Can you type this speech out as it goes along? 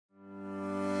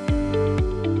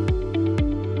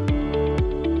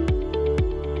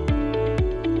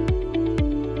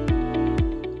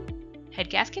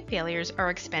failures are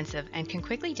expensive and can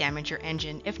quickly damage your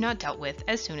engine if not dealt with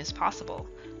as soon as possible.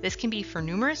 This can be for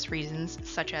numerous reasons,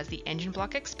 such as the engine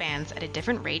block expands at a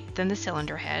different rate than the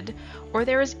cylinder head, or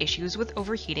there is issues with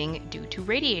overheating due to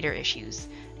radiator issues.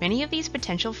 Many of these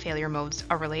potential failure modes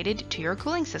are related to your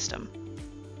cooling system.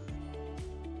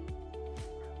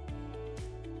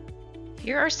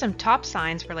 Here are some top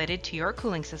signs related to your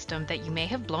cooling system that you may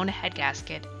have blown a head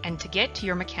gasket and to get to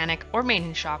your mechanic or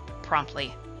maintenance shop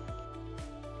promptly.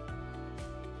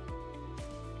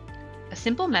 A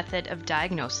simple method of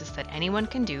diagnosis that anyone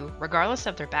can do, regardless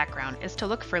of their background, is to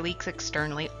look for leaks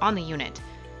externally on the unit.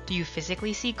 Do you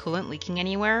physically see coolant leaking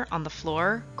anywhere on the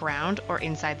floor, ground, or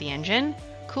inside the engine?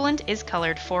 Coolant is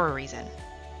colored for a reason.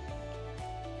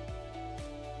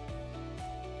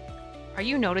 Are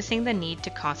you noticing the need to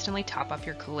constantly top up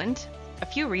your coolant? A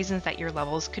few reasons that your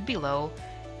levels could be low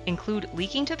include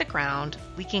leaking to the ground,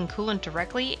 leaking coolant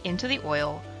directly into the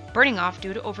oil, burning off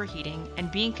due to overheating, and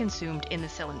being consumed in the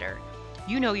cylinder.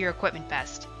 You know your equipment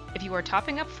best. If you are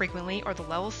topping up frequently or the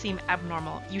levels seem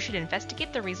abnormal, you should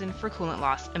investigate the reason for coolant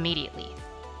loss immediately.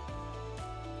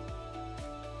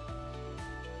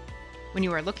 When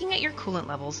you are looking at your coolant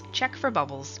levels, check for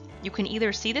bubbles. You can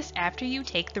either see this after you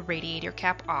take the radiator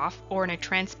cap off or in a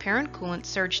transparent coolant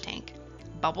surge tank.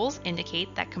 Bubbles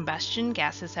indicate that combustion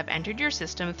gases have entered your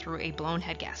system through a blown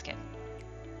head gasket.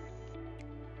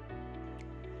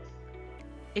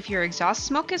 If your exhaust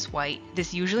smoke is white,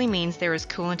 this usually means there is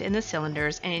coolant in the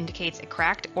cylinders and indicates a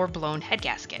cracked or blown head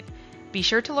gasket. Be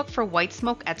sure to look for white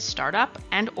smoke at startup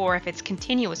and/or if it's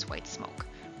continuous white smoke.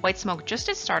 White smoke just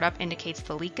at startup indicates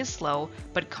the leak is slow,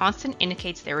 but constant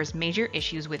indicates there is major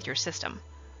issues with your system.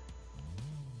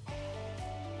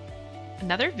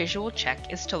 Another visual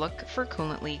check is to look for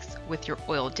coolant leaks with your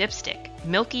oil dipstick.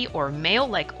 Milky or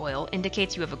mayo-like oil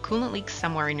indicates you have a coolant leak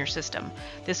somewhere in your system.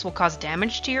 This will cause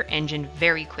damage to your engine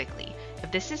very quickly.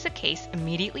 If this is the case,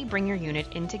 immediately bring your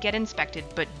unit in to get inspected,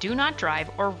 but do not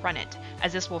drive or run it,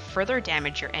 as this will further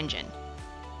damage your engine.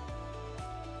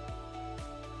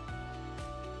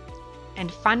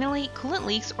 And finally, coolant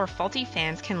leaks or faulty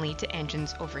fans can lead to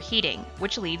engines overheating,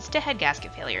 which leads to head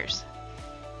gasket failures.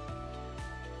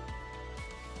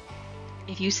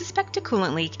 If you suspect a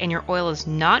coolant leak and your oil is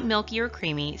not milky or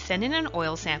creamy, send in an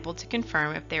oil sample to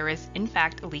confirm if there is in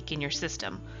fact a leak in your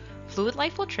system. Fluid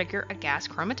Life will trigger a gas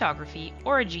chromatography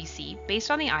or a GC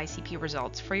based on the ICP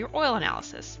results for your oil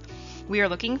analysis. We are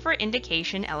looking for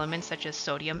indication elements such as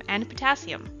sodium and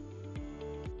potassium.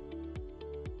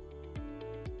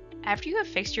 After you have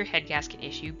fixed your head gasket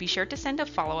issue, be sure to send a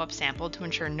follow-up sample to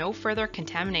ensure no further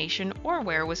contamination or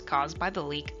wear was caused by the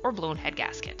leak or blown head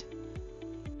gasket.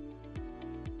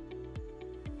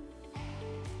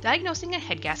 Diagnosing a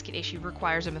head gasket issue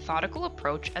requires a methodical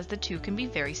approach as the two can be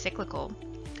very cyclical.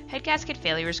 Head gasket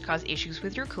failures cause issues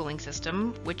with your cooling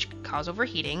system, which cause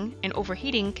overheating, and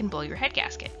overheating can blow your head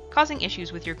gasket, causing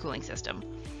issues with your cooling system.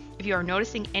 If you are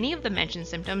noticing any of the mentioned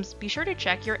symptoms, be sure to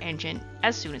check your engine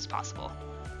as soon as possible.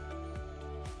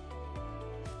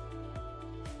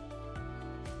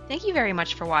 Thank you very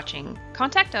much for watching.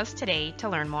 Contact us today to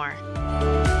learn more.